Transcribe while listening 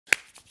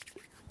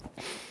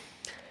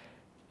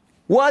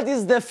what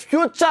is the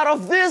future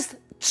of this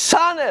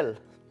channel?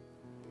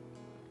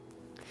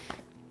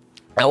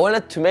 I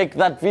wanted to make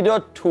that video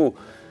to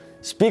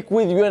speak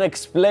with you and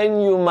explain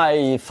you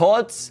my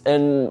thoughts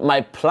and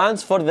my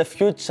plans for the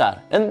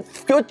future and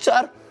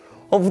future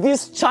of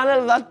this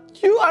channel that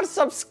you are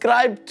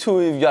subscribed to.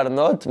 If you are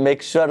not,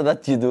 make sure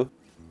that you do.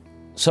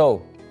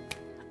 So,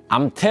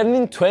 I'm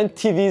turning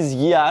 20 this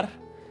year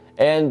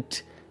and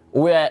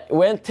we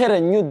enter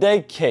a new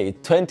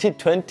decade,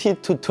 2020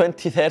 to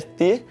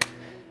 2030,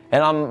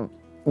 and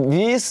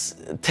this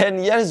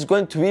 10 years is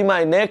going to be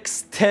my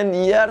next 10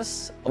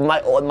 years of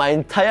my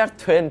entire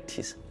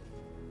 20s.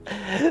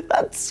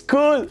 That's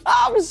cool.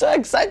 I'm so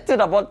excited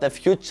about the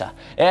future.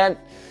 And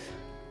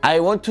I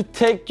want to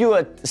take you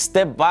a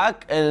step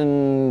back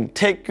and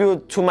take you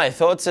to my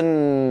thoughts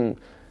and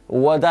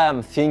what I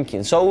am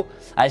thinking. So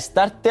I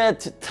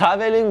started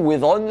traveling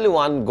with only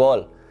one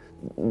goal,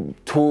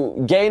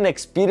 to gain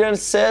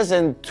experiences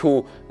and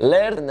to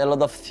learn a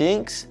lot of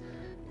things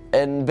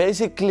and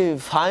basically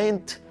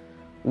find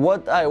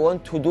what I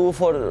want to do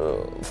for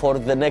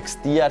the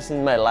next years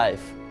in my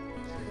life.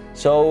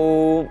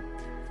 So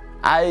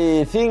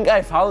I think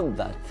I found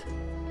that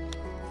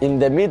in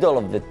the middle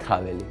of the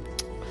traveling.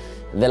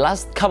 The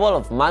last couple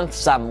of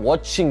months I'm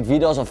watching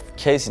videos of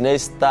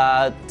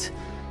neistat,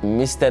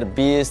 Mr.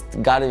 Beast,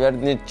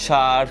 garyvee,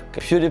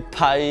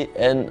 pewdiepie,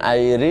 and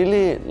I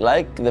really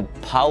like the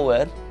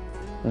power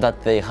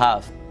that they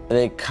have.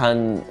 They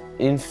can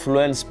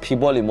influence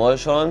people's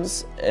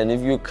emotions, and if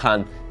you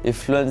can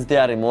influence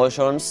their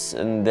emotions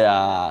and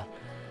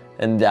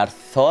their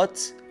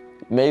thoughts,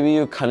 maybe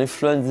you can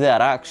influence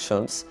their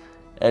actions,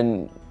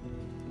 and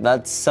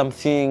that's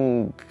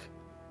something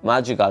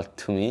magical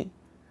to me.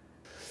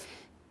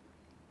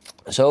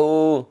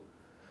 So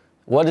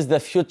what is the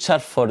future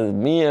for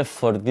me and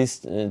for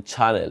this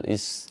channel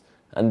is,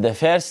 in the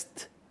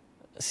first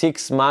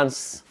 6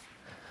 months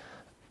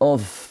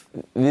of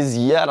this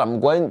year, I'm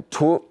going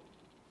to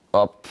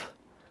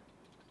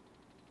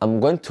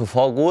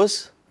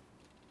focus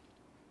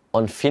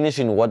on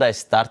finishing what I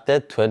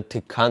started,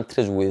 20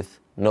 countries with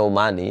no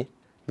money,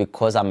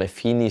 because I'm a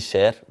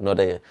finisher, not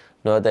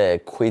a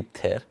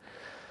quitter.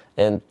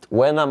 And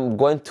when I'm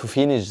going to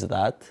finish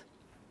that,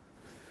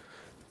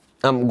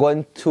 I'm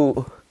going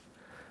to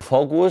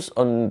focus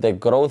on the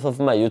growth of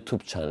my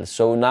YouTube channel.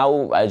 So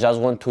now I just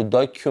want to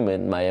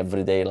document my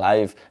everyday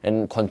life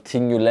and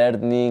continue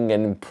learning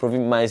and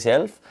improving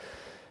myself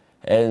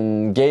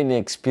and gain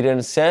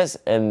experiences.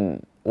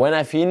 And when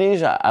I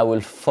finish, I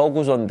will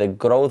focus on the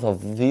growth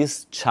of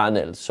this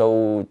channel.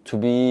 So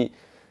I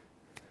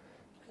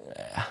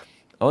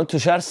want to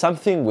share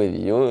something with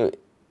you.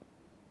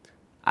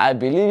 I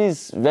believe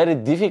it's very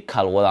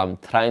difficult what I'm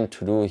trying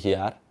to do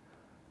here,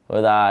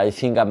 what I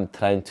think I'm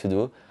trying to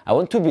do. I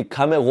want to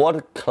become a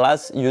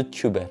world-class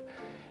YouTuber,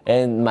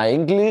 and my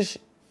English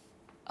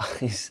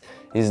is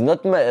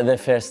not the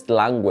first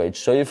language.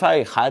 So if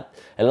I had,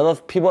 a lot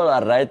of people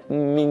are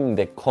writing me in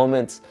the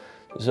comments,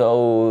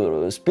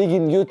 so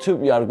speaking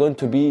YouTube, you are going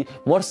to be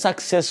more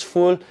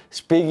successful.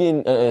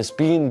 Speaking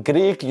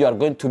Greek, you are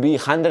going to be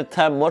 100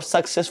 times more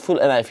successful,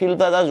 and I feel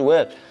that as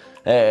well.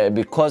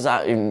 Because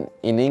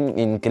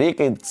in Greek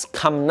it's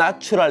come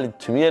naturally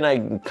to me, and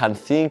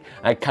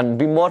I can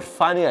be more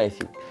funny, I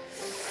think.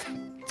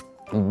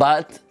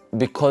 But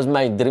because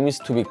my dream is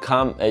to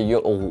become a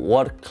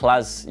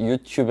world-class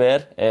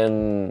YouTuber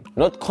and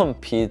not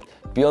compete,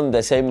 be on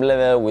the same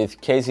level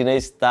with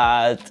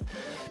neistat,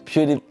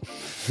 pewdiepie,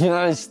 you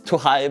know, it's too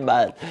high,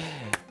 but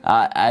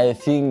I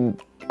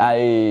think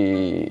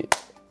I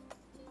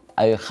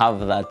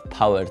have that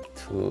power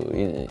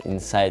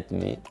inside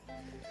me.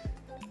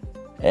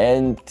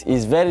 And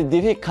it's very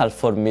difficult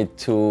for me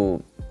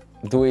to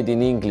do it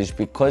in English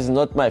because it's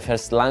not my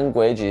first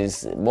language,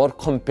 it's more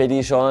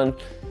competition.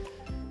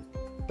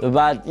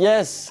 But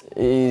yes,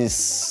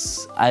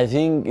 I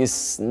think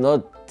it's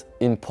not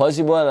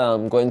impossible, and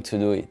I'm going to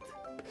do it.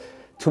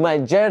 To my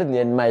journey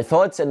and my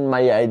thoughts and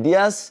my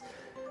ideas,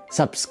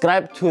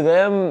 subscribe to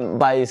them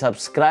by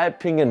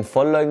subscribing and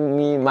following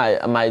me,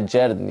 my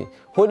journey.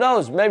 Who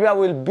knows, maybe I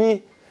will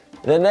be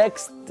the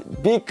next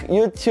big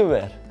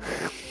YouTuber.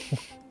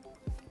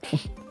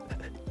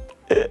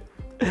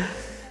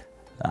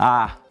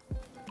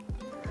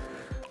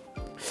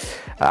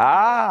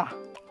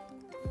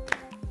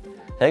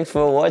 Thanks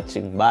for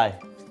watching. Bye.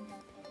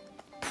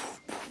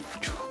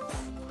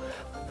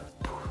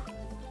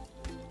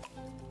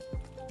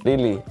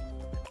 Really,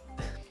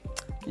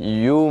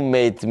 you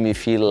made me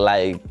feel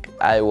like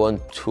I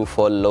want to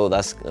follow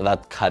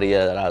that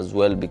career as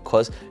well,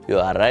 because you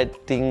are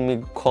writing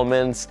me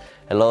comments.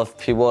 A lot of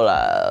people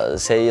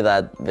say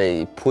that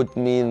they put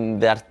me in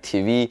their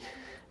TV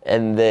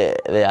and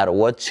they are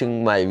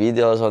watching my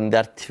videos on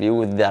their TV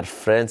with their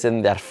friends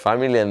and their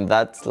family, and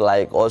that's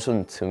like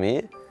awesome to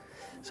me.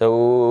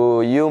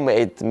 So you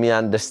made me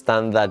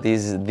understand that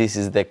this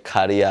is the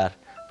career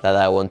that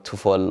I want to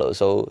follow.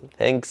 So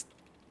thanks.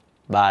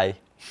 Bye.